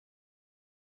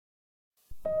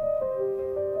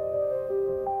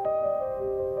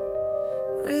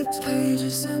Flipped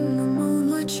pages in the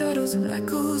moonlight, shadows and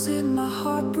echoes in my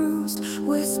heart bruised.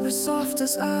 Whispers soft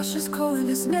as ashes, calling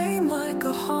his name like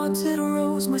a haunted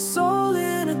rose. My soul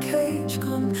in a cage,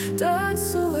 come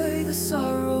dance away the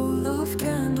sorrow. Love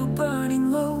candle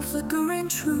burning low, flickering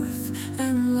truth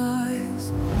and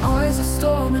lies. Eyes of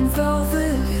storm and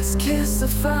velvet, his kiss a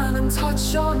phantom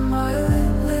touch on my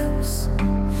lips.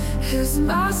 His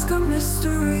mask a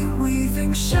mystery,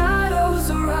 weaving shadows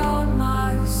around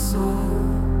my soul.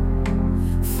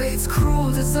 Fate's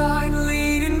cruel design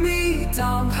leading me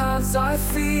down paths I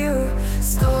fear.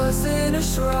 Stars in a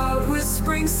shroud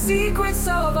whispering secrets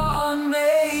of our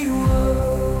unmade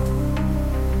world.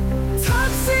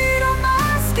 Tuxedo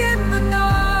mask in the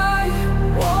night,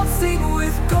 waltzing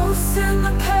with ghosts in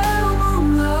the pale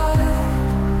moonlight.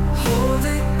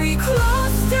 Holding me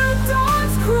close till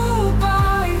dawn's cruel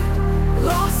bite.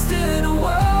 Lost in a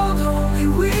world only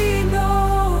we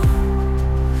know.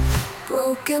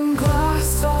 Broken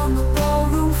glass on the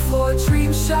ballroom floor,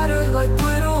 dreams shattered like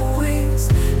brittle wings.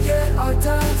 Yet our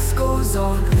dance goes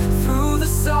on through the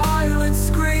silent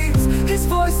screams. His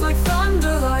voice like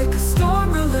thunder, like a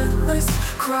storm relentless,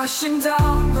 crashing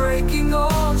down, breaking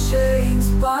all chains,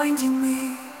 binding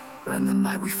me. And the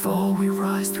night we fall, we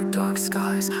rise through dark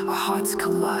skies. Our hearts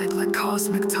collide like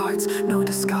cosmic tides, no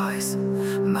disguise.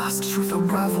 Masked truth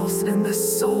unravels in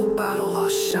this soul battle. Our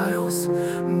shadows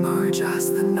merge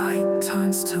as the night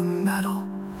turns to metal.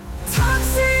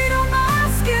 Tuxedo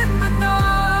mask in the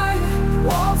night,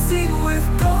 waltzing with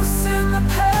ghosts in the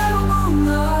pale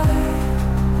moonlight.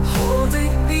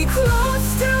 Holding me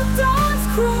close till dawn's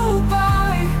cruel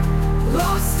bite.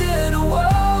 Lost in a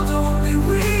world only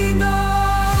we know.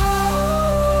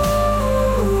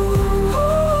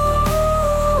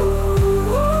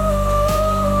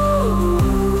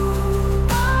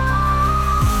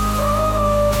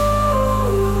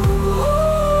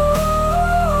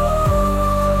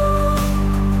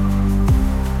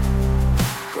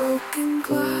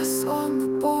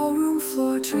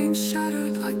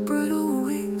 Shattered like brittle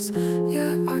wings,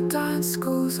 yet our dance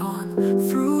goes on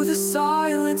through the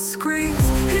silent screams.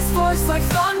 His voice like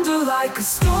thunder, like a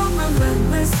storm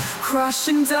relentless,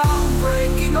 crashing down,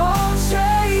 breaking all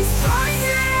chains.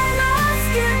 Rising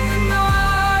mask in the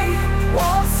night,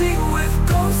 waltzing with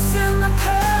ghosts in the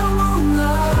pale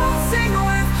moonlight. Waltzing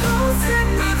with ghosts in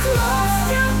the close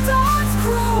till dawn's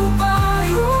cruel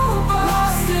bite.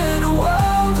 Lost in a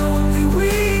world only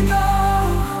we know.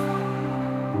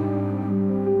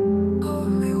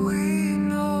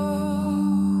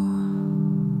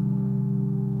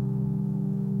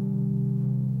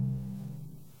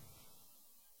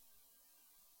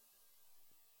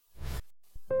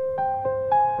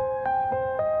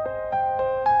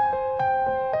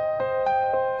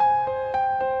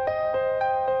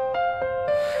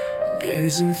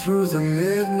 Gazing through the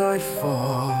midnight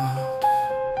fog,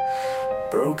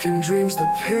 broken dreams, the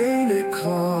pain it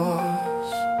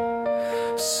caused.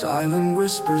 Silent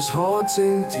whispers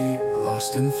haunting deep,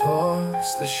 lost in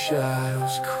thoughts, the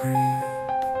shadows creep.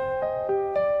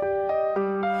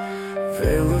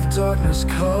 Veil of darkness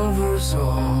covers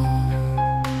all,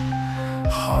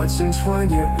 hearts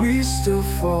entwined yet we still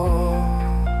fall.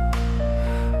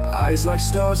 Eyes like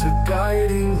stars, a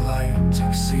guiding light,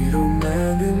 tuxedo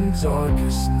man in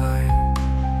darkest night.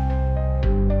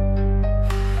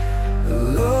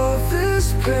 Love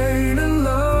is pain and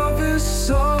love is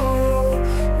sorrow.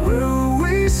 Will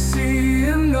we see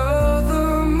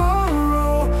another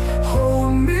morrow?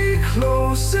 Hold me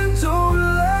close and don't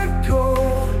let go.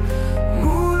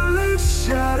 Moonlit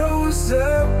shadows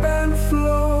ebb and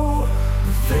flow.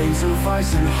 Veins of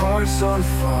ice and hearts on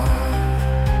fire,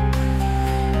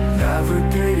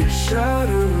 navigating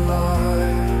shattered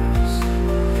lives.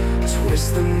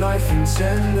 Twist the knife in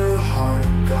tender heart,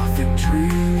 gothic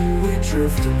dream we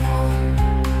drift upon.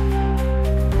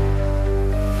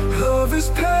 Love is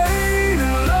pain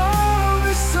and love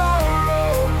is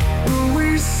sorrow. Will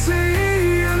we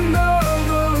see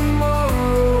another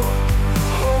tomorrow?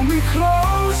 Hold me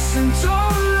close and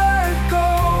don't let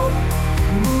go.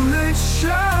 Moonlit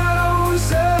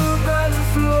shadows ebb and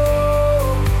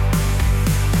flow.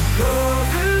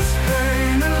 Love is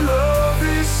pain and love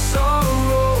is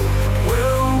sorrow.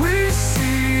 Will we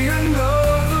see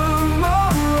another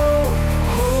tomorrow?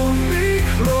 Hold me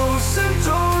close and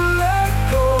don't let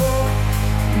go.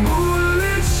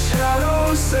 Moonlit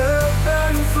shadows ebb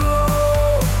and flow.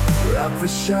 Wrap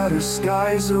with shattered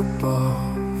skies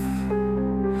above,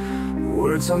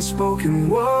 words unspoken,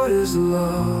 what is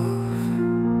love?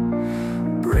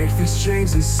 Break these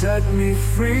chains and set me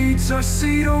free.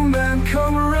 Tuxedo man,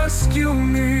 come rescue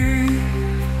me.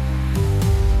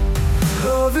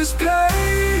 Love is pain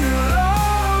and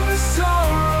love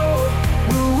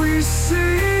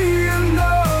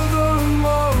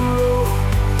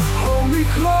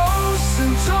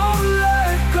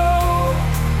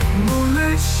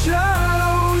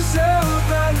shadows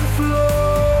ebb and flow.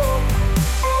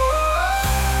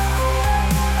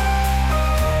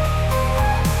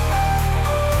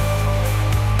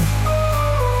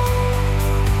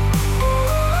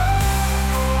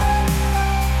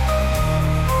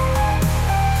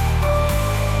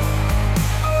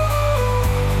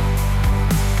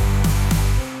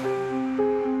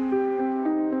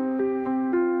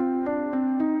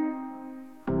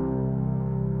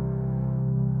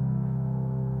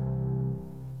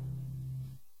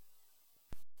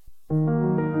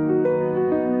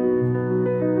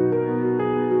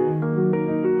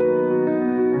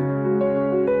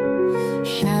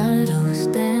 Shadows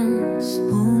dance,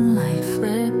 moonlight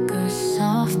flickers,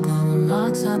 soft glow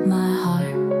lights up my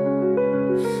heart.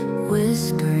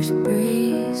 Whispers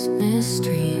breeze,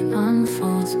 mystery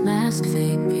unfolds, masked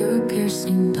figure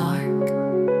piercing dark.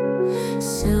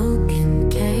 Silken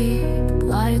cape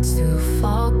glides through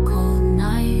fog, cold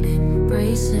night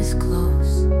embraces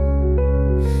close.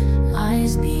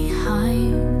 Eyes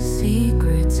behind,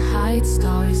 secrets hide,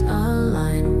 stars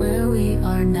align where we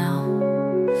are now.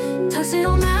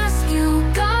 Tuxedo mask, you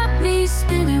got me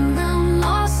spinning round,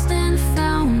 lost and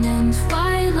found in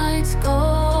twilight's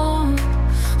gold.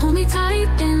 Hold me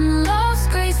tight in love's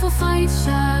graceful flight,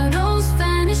 shadows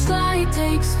vanish, light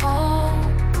takes hold.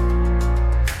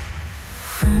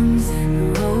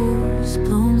 Crimson rose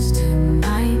blooms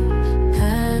tonight,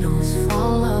 petals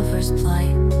fall, lover's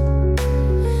plight.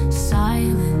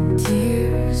 Silent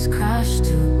tears crash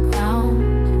to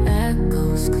ground,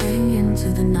 echoes clinging to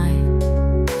the night.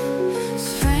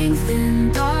 Strength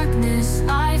in darkness,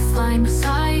 I find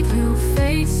beside you,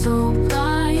 fate so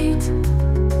blind.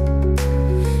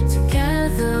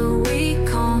 Together we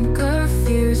conquer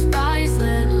fears, rise,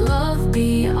 let love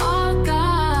be our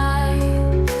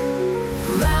guide.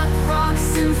 Rap, rock,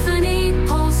 symphony,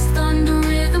 pulse, thunder,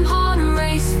 rhythm, heart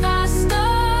race faster.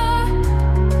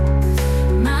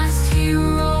 Masked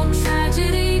hero,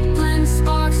 tragedy, blend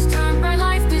sparks, turn bright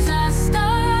life disaster.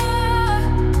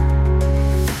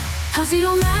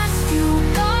 Tuxedo mask, you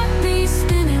got me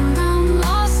spinning round,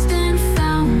 lost and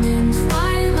found in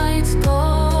twilight's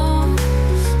gold.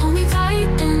 Hold me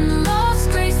tight in love's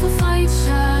graceful flight,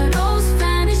 shadows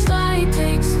vanish, light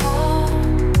takes hold.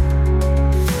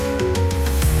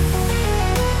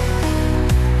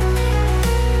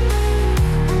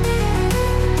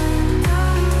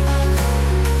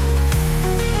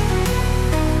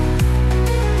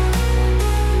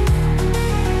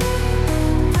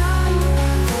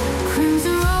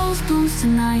 Crimson rose blooms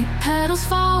tonight, petals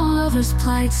fall, lover's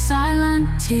plight. Silent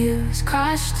tears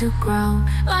crash to ground,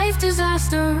 life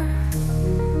disaster.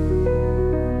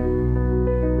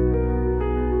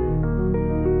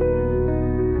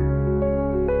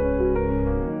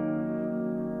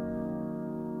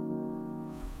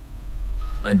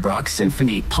 Lead rock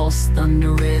symphony, pulse,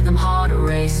 thunder, rhythm, heart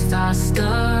race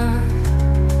faster.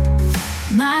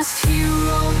 Masked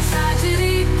hero,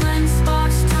 tragedy, blend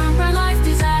sparks, turn bright life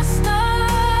disaster.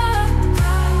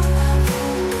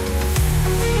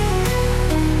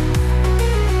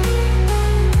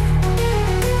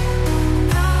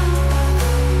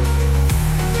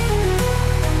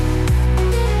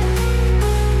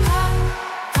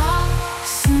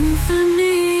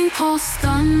 Symphony, pulse,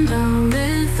 thunder,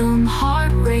 rhythm,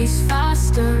 heart race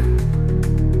faster.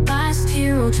 Last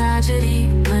hero, tragedy,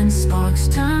 blend sparks,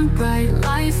 turn bright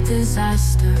life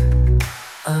disaster.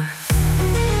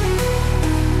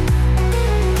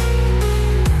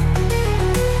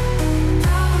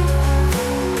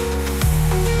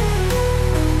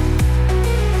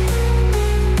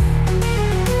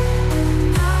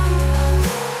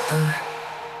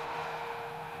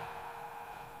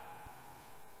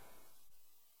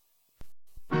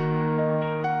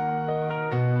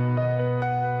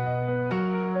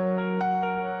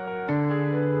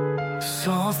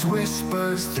 Soft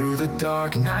whispers through the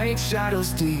dark night, shadows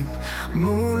deep.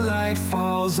 Moonlight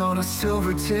falls on a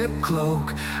silver tip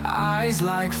cloak. Eyes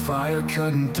like fire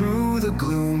cutting through the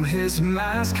gloom. His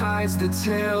mask hides the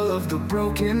tale of the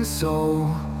broken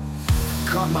soul.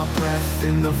 Caught my breath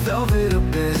in the velvet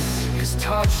abyss, his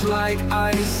touch like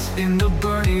ice in the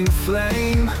burning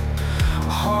flame.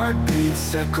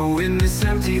 Heartbeats echo in this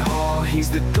empty hall.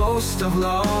 He's the ghost of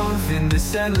love in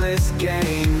this endless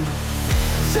game.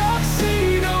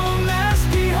 Tuxedo mask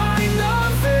behind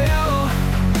the veil,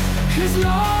 his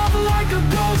love like a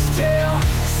ghost tale,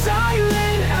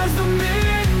 silent as the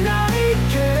midnight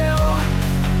gale.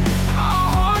 Our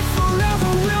heart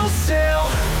forever will sail.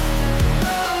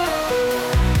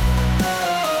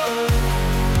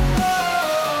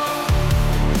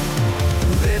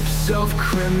 Lips of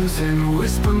crimson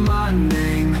whisper my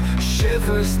name.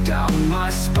 shivers down my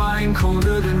spine,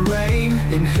 colder than rain.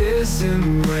 In his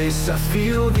embrace I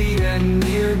feel the end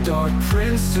near. Dark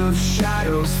prince of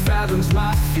shadows fathoms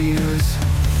my fears.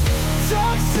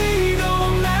 Tuxedo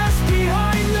mask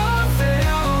behind the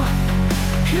veil,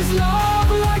 his love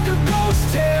like a ghost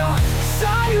tale,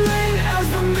 silent as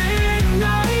the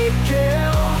midnight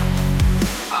gale.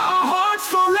 Our hearts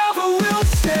forever will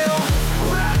sail.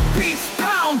 Rap beats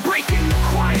pound, breaking the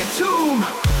quiet tomb.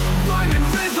 Rhyme and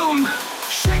rhythm,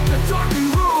 shake the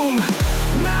darkened room.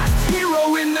 Masked hero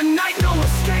in the night, no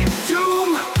escape doom.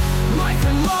 Life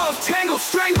and love tangled,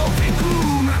 strangled in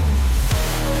gloom.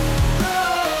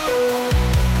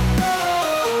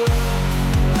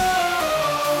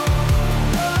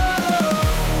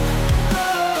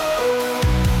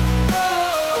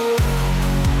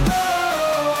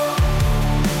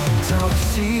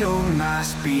 Tuxedo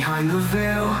mask behind the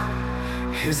veil,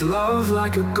 his love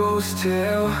like a ghost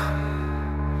tale,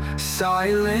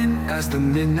 silent as the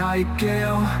midnight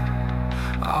gale.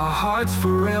 Our hearts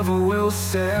forever will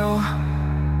sail.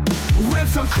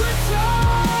 With a crypto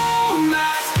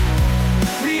mask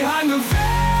behind the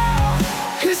veil,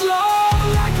 his love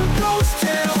like a ghost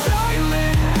tale,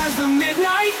 silent as the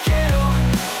midnight gale.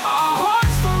 Our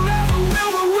hearts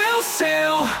forever will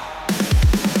sail.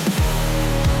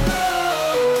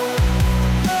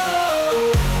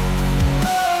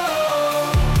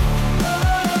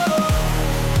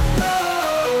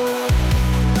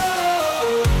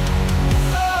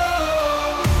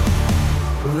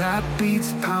 Rap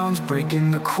beats pounds,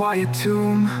 breaking the quiet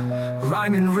tomb.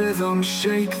 Rhyme and rhythm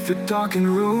shake the darkened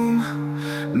room.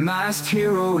 Masked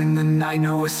hero in the night,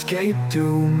 no escape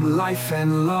doom. Life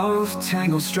and love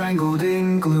tangled, strangled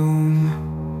in gloom.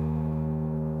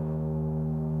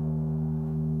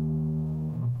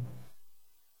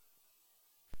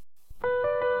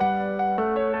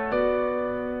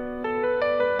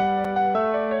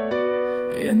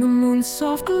 In the moon's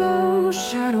soft glow,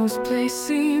 shadows play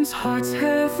scenes. Hearts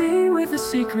heavy with a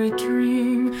secret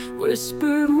dream.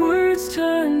 Whispered words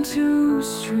turn to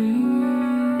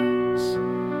streams.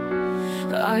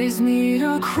 Eyes meet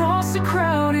across a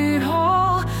crowded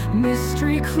hall.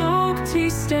 Mystery cloaked, he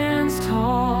stands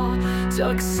tall.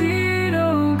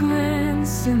 Tuxedo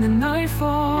glints in the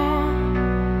nightfall.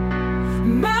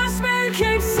 Masked man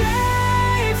came,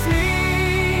 saves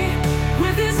me,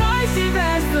 with his eyes deep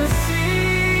as the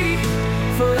sea.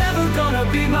 Forever gonna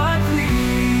be my plea.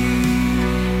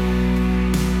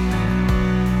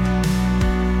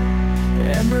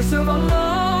 Embers of our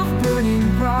love burning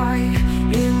bright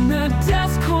in the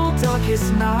death's cold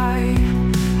darkest night.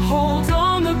 Hold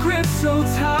on the grip so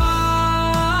tight.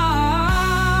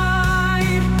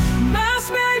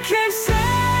 Masked man came,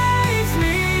 saves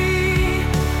me,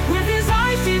 with his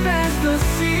eyes deep as the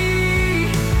sea.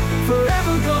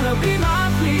 Forever gonna be my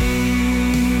plea.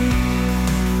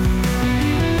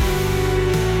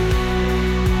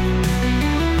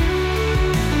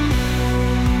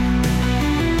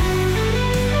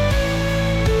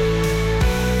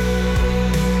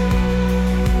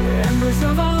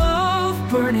 Of our love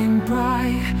burning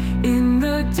bright in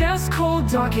the death's cold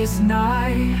darkest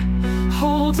night.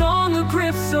 Hold on the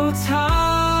grip so tight.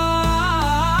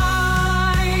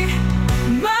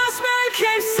 Masked man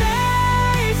came,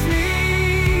 saves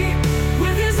me,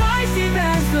 with his eyes deep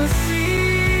as the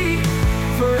sea.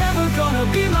 Forever gonna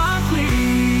be my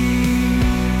plea.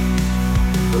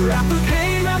 Wrap the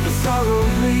pain, wrap the sorrow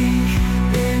bleak.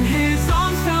 In his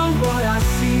arms found what I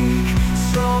seek.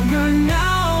 Stronger now,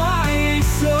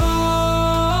 so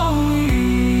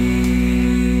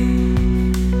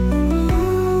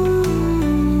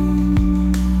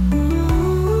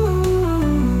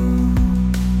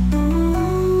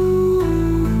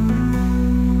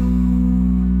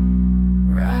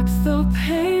wrap the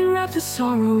pain, wrap the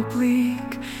sorrow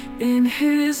bleak. In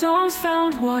his arms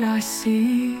found what I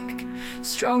seek.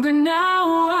 Stronger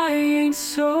now, I ain't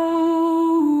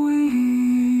so weak.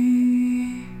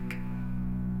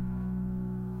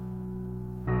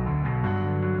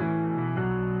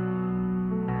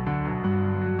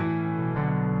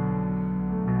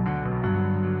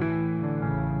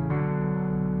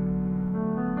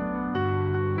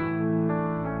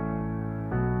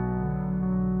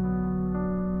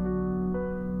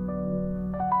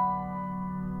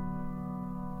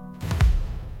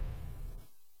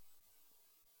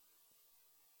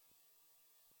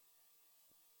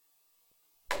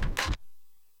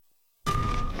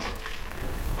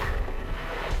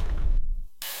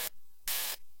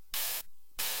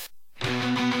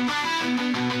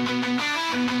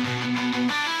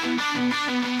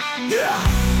 Yeah.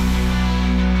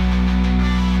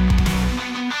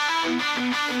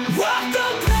 What the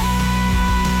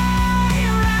pain?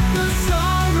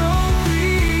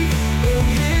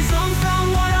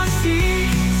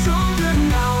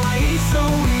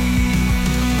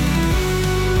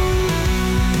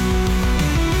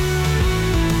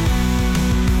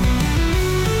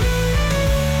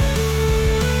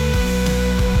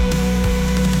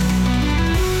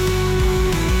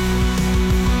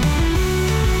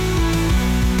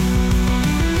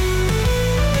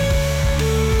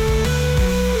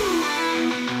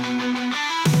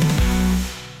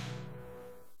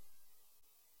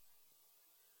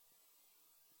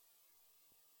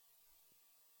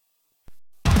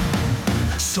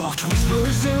 Soft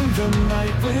whispers in the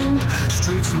night wind,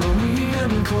 streets lonely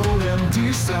and cold,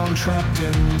 empty sound trapped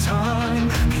in time.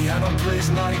 Piano plays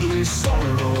nightly,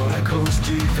 sorrow echoes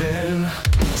deep in.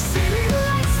 City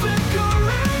lights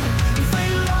flickering, they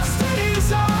lost in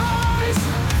his eyes.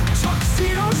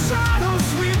 Tuxedo shadows,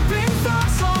 sweeping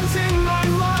thoughts haunting my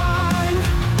mind.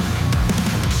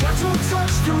 Gentle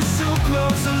touch through silk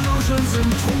gloves, illusions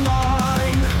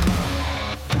entwine.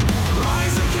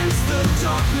 Rise against the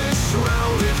darkness,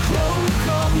 shrouded cloak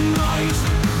of night.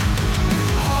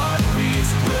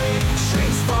 Heartbeats break,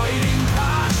 chains fighting,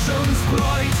 passions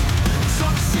bright.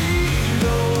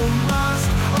 Tuxedo mask,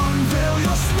 unveil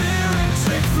your spirit,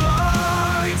 take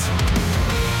flight.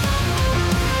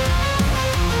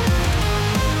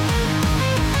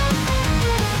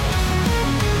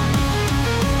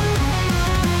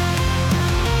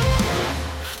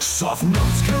 Soft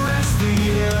notes caress the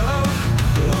air,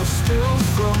 love stills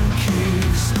from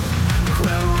keys.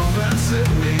 Clan romance in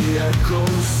the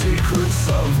echoes, secrets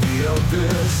of the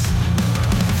abyss.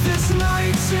 This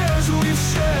night tears we've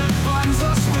shed binds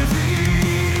us with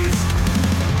ease.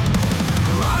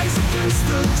 Rise against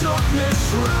the darkness,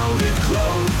 shrouded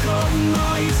cloak of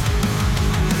night.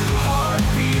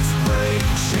 Heartbeats break,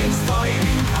 chains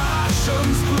fighting,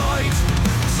 passions blight.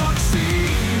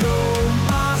 Tuxedo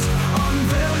mask,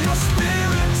 unveil your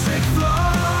spirit, take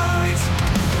flight.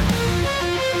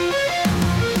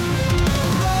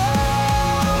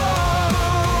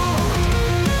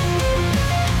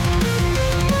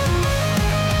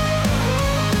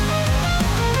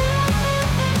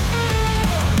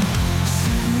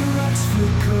 Cigarettes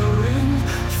flickering,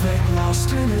 fate lost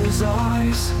in his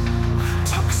eyes.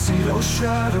 Tuxedo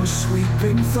shadows,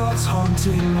 sweeping thoughts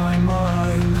haunting my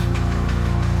mind.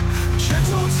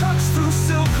 Gentle touch through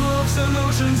silk gloves,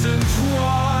 illusions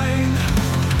entwine.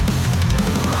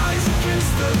 Rise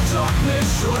against the darkness,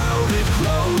 shrouded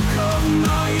cloak of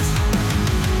night.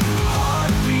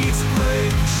 Heartbeats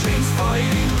break, chains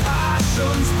fighting,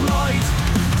 passions